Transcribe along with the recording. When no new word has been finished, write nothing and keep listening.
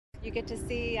You get to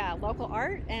see local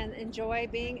art and enjoy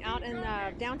being out in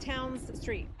downtown's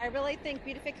street. I really think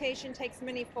beautification takes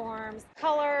many forms: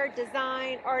 color,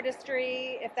 design,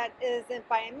 artistry. If that isn't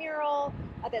by a mural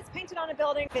that's painted on a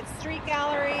building, if it's street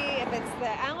gallery, if it's the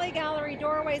alley gallery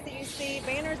doorways that you see,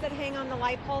 banners that hang on the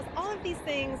light poles, all of these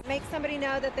things make somebody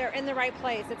know that they're in the right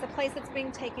place. It's a place that's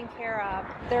being taken care of.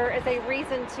 There is a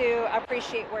reason to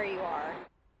appreciate where you are.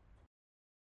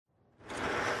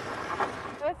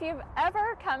 So if you've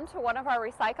ever come to one of our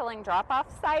recycling drop-off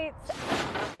sites,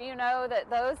 you know that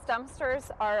those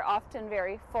dumpsters are often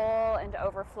very full and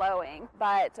overflowing,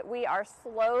 but we are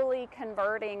slowly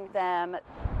converting them.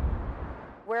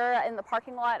 We're in the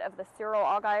parking lot of the Cyril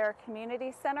Allgaier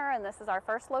Community Center, and this is our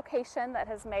first location that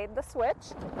has made the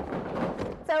switch.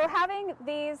 So having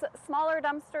these smaller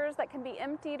dumpsters that can be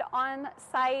emptied on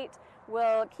site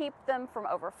will keep them from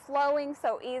overflowing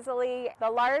so easily. The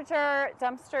larger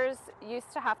dumpsters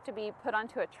used to have to be put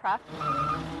onto a truck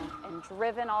and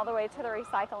driven all the way to the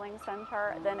recycling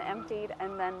center, then emptied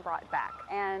and then brought back.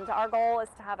 And our goal is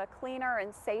to have a cleaner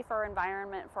and safer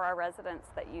environment for our residents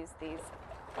that use these.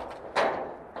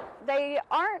 They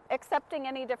aren't accepting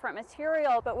any different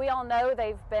material, but we all know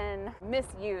they've been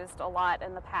misused a lot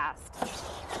in the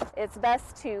past. It's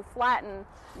best to flatten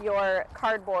your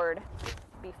cardboard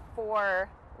before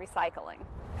recycling.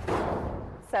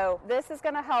 So this is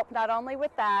going to help not only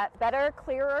with that, better,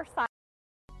 clearer signs.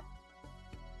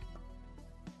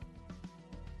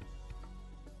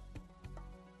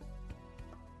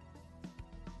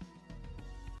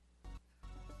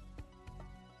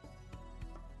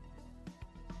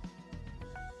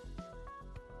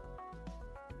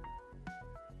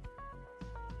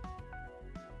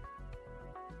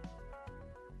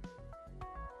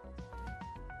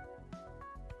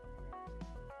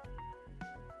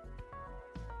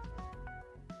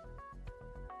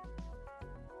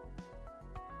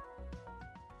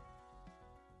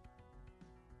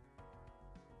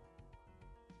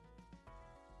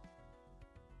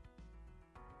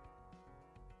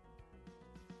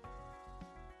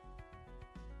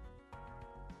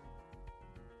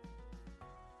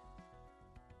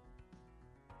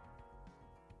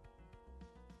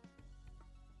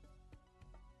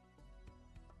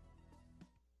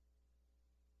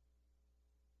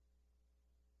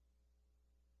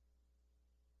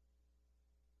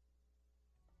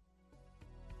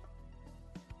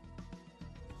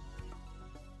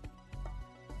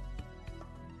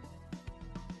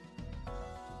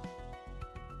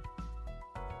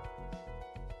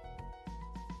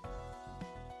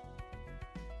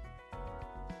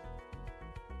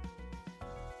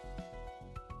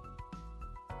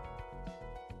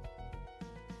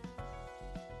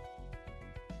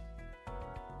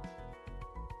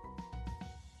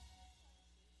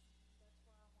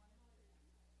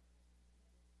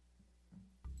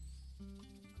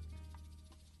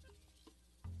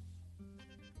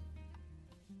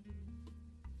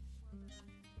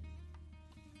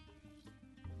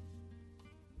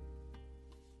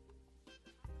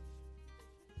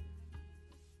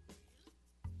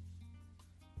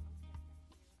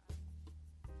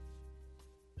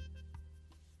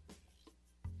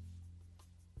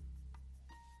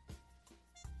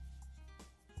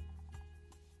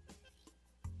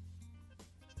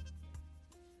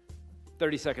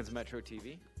 "30 Seconds Metro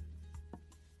TV."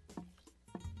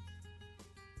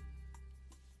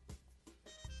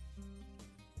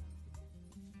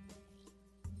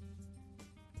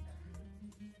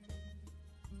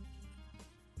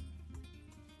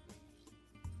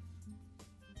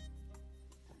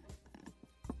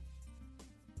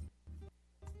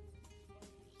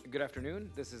 Good afternoon.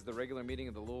 This is the regular meeting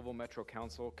of the Louisville Metro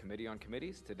Council Committee on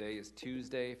Committees. Today is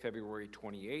Tuesday, February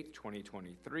 28th,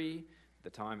 2023. The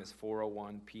time is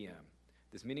 4:01 p.m.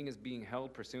 This meeting is being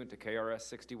held pursuant to KRS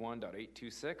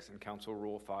 61.826 and Council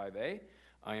Rule 5A.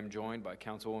 I am joined by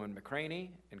Councilwoman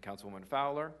McCraney and Councilwoman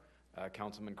Fowler.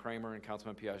 Councilman Kramer and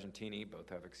Councilman Piagentini both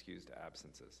have excused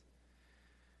absences.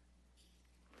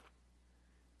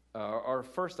 Our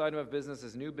first item of business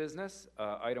is new business.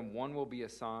 Item 1 will be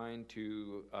assigned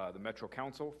to the Metro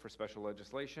Council for special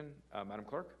legislation. Madam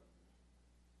Clerk.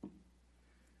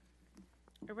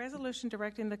 A resolution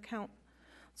directing the Council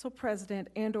President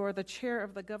and/or the Chair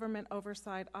of the Government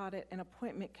Oversight, Audit, and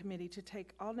Appointment Committee to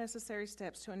take all necessary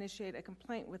steps to initiate a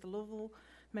complaint with the Louisville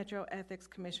Metro Ethics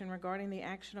Commission regarding the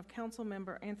action of Council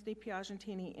Member Anthony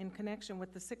Piagentini in connection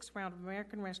with the 6th round of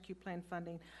American Rescue Plan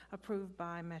funding approved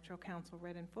by Metro Council.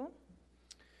 Read in full.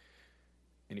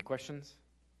 Any questions?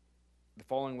 The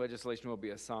following legislation will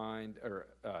be assigned,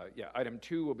 item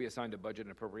 2 will be assigned to Budget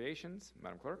and Appropriations.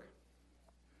 Madam Clerk.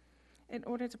 An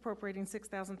ordinance appropriating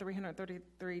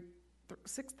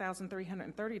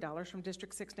 $6,330 from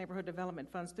District 6 Neighborhood Development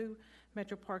Funds through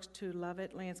Metro Parks to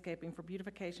Lovett Landscaping for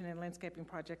beautification and landscaping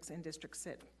projects in District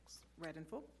 6. Read in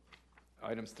full.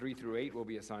 Items 3 through 8 will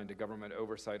be assigned to Government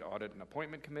Oversight, Audit, and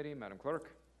Appointment Committee. Madam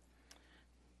Clerk.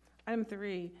 Item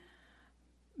 3,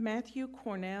 Matthew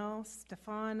Cornell,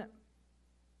 Stefan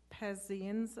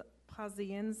Pazienza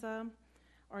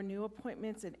are new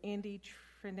appointments, and Andy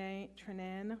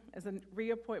Trenan as a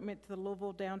reappointment to the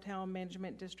Louisville Downtown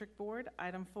Management District Board.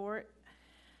 Item 4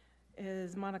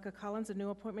 is Monica Collins, a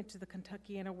new appointment to the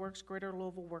Kentuckiana Works Greater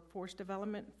Louisville Workforce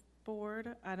Development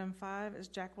Board. Item 5 is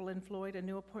Jacqueline Floyd, a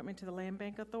new appointment to the Land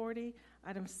Bank Authority.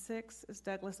 Item 6 is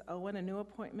Douglas Owen, a new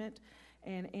appointment,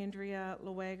 and Andrea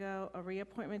Luego, a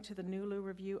reappointment to the Nulu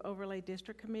Review Overlay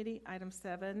District Committee. Item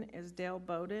 7 is Dale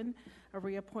Bowden, a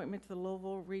reappointment to the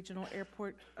Louisville Regional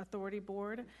Airport Authority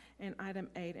Board. And item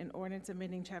 8, an ordinance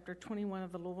amending Chapter 21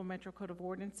 of the Louisville Metro Code of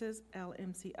Ordinances,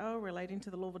 LMCO, relating to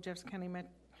the Louisville-Jefferson County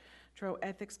Metro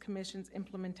Ethics Commission's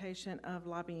implementation of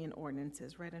lobbying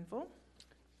ordinances. Read in full.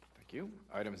 Thank you.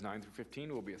 Items 9 through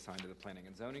 15 will be assigned to the Planning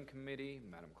and Zoning Committee.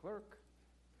 Madam Clerk.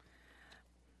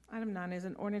 Item 9 is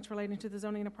an ordinance relating to the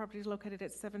zoning of properties located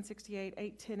at 768,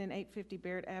 810, and 850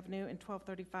 Barrett Avenue and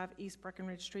 1235 East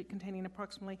Breckenridge Street, containing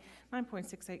approximately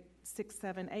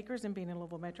 9.6867 acres and being in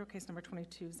Louisville Metro, case number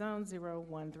 22, zone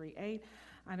 0138.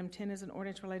 Item 10 is an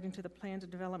ordinance relating to the plans of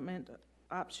development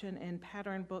option and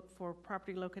pattern book for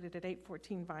property located at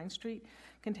 814 Vine Street,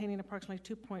 containing approximately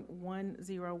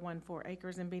 2.1014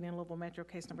 acres and being in Louisville Metro,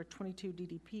 case number 22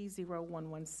 DDP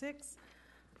 0116.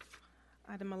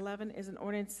 Item 11 is an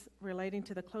ordinance relating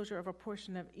to the closure of a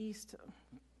portion of East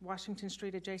Washington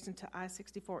Street adjacent to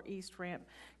I-64 East ramp,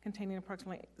 containing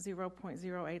approximately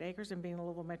 0.08 acres and being in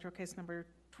Louisville Metro, case number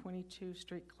 22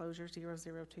 street closure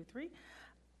 0023.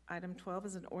 Item 12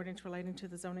 is an ordinance relating to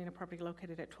the zoning of property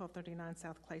located at 1239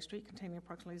 South Clay Street, containing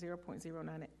approximately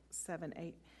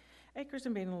 0.0978 acres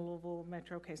and being in Louisville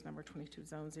Metro, case number 22,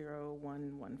 zone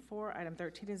 0114. Item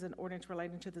 13 is an ordinance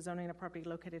relating to the zoning of property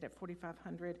located at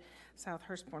 4500 South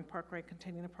Hurstbourne Parkway,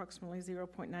 containing approximately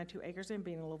 0.92 acres and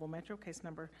being in Louisville Metro, case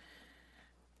number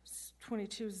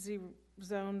 22,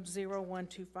 zone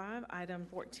 0125. Item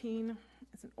 14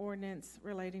 is an ordinance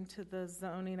relating to the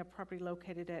zoning of property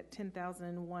located at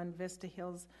 10,001 Vista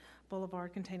Hills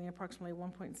Boulevard, containing approximately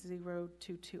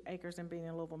 1.022 acres and being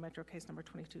in Louisville Metro, case number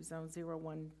 22, zone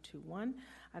 0121.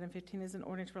 Item 15 is an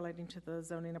ordinance relating to the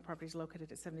zoning of properties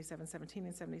located at 7717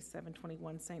 and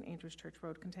 7721 St. Andrews Church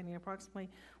Road, containing approximately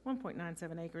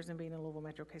 1.97 acres and being in Louisville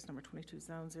Metro, case number 22,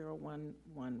 zone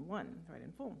 0111. Right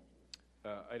in full.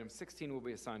 Item 16 will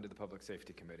be assigned to the Public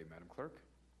Safety Committee. Madam Clerk.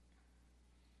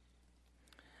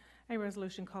 A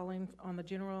resolution calling on the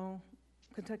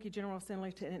Kentucky General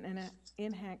Assembly to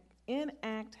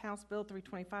enact House Bill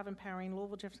 325, empowering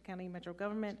Louisville Jefferson County Metro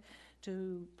government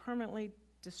to permanently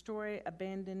destroy,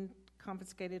 abandon,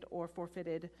 confiscated, or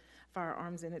forfeited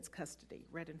firearms in its custody.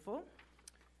 Read in full.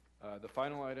 The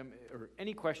final item, or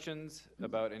any questions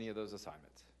about any of those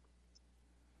assignments?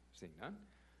 Seeing none.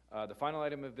 The final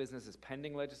item of business is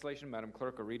pending legislation. Madam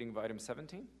Clerk, a reading of item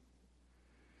 17.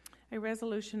 A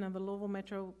resolution of the Louisville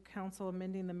Metro Council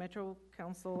amending the Metro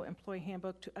Council Employee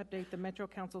Handbook to update the Metro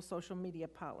Council social media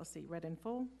policy. Read in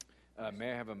full.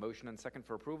 May I have a motion and second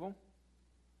for approval?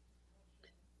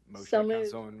 Motion So by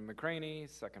moved. Councilwoman McCraney,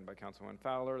 second by Councilwoman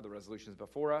Fowler. The resolution is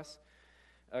before us.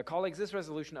 Colleagues, this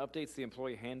resolution updates the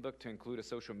employee handbook to include a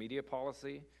social media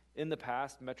policy. In the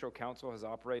past, Metro Council has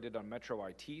operated on Metro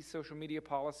IT's social media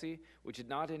policy, which did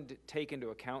not take into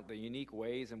account the unique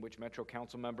ways in which Metro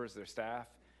Council members, their staff,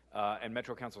 and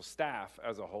Metro Council staff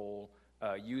as a whole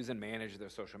use and manage their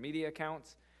social media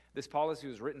accounts. This policy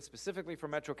was written specifically for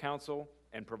Metro Council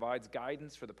and provides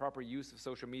guidance for the proper use of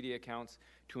social media accounts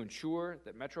to ensure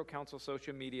that Metro Council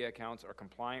social media accounts are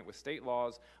compliant with state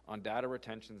laws on data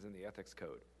retentions in the Ethics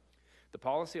Code. The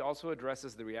policy also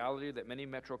addresses the reality that many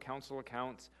Metro Council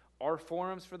accounts are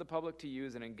forums for the public to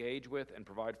use and engage with and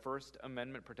provide First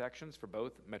Amendment protections for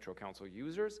both Metro Council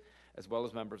users as well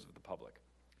as members of the public.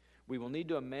 We will need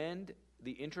to amend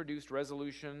the introduced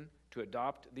resolution to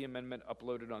adopt the amendment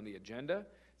uploaded on the agenda.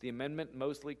 The amendment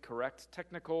mostly corrects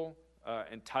technical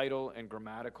and title and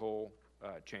grammatical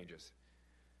changes.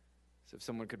 So if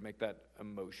someone could make that a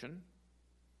motion.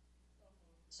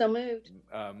 So moved.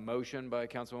 Motion by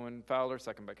Councilwoman Fowler,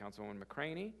 second by Councilwoman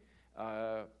McCraney.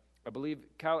 I believe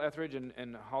Cal Etheridge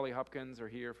and Holly Hopkins are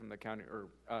here from the county,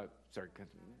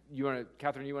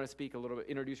 Catherine, you want to speak a little bit,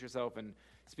 introduce yourself and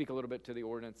speak a little bit to the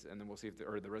ordinance, and then we'll see if,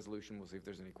 or the resolution, we'll see if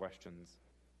there's any questions.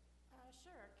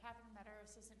 Sure. Catherine Metter,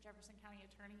 Assistant Jefferson County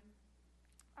Attorney.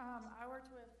 I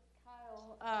worked with Kyle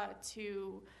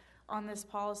On this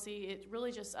policy, it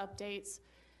really just updates,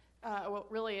 well,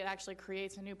 really it actually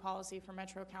creates a new policy for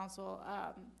Metro Council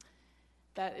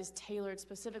that is tailored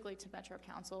specifically to Metro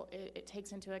Council. It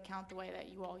takes into account the way that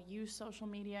you all use social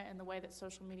media and the way that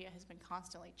social media has been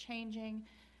constantly changing.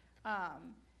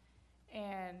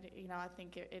 And you know, I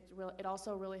think it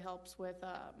also really helps with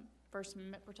First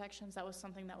Amendment protections. That was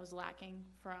something that was lacking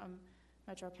from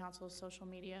Metro Council's social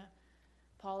media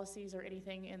policies or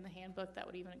anything in the handbook that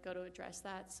would even go to address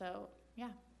that. So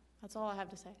yeah, that's all I have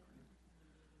to say.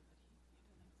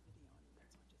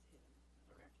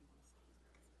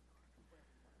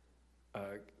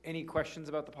 Any questions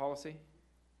about the policy?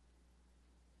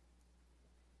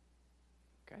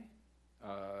 Okay.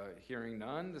 Hearing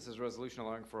none, this is a resolution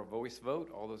allowing for a voice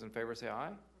vote. All those in favor say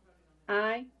aye.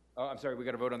 Aye. Oh, I'm sorry, we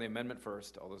got to vote on the amendment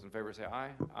first. All those in favor say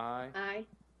aye. Aye. Aye.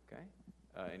 Okay.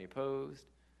 Any opposed?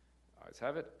 Ayes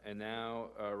have it. And now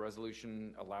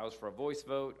resolution allows for a voice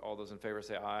vote. All those in favor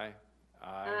say aye.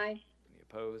 Aye. Any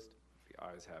opposed? The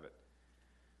ayes have it.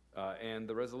 And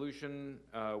the resolution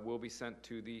will be sent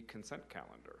to the consent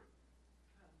calendar.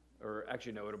 Or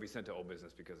actually, no, it'll be sent to old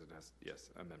business because it has, yes,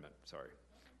 amendment, sorry.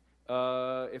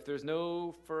 If there's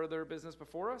no further business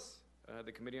before us,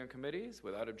 the Committee on Committees,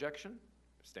 without objection,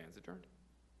 stands adjourned.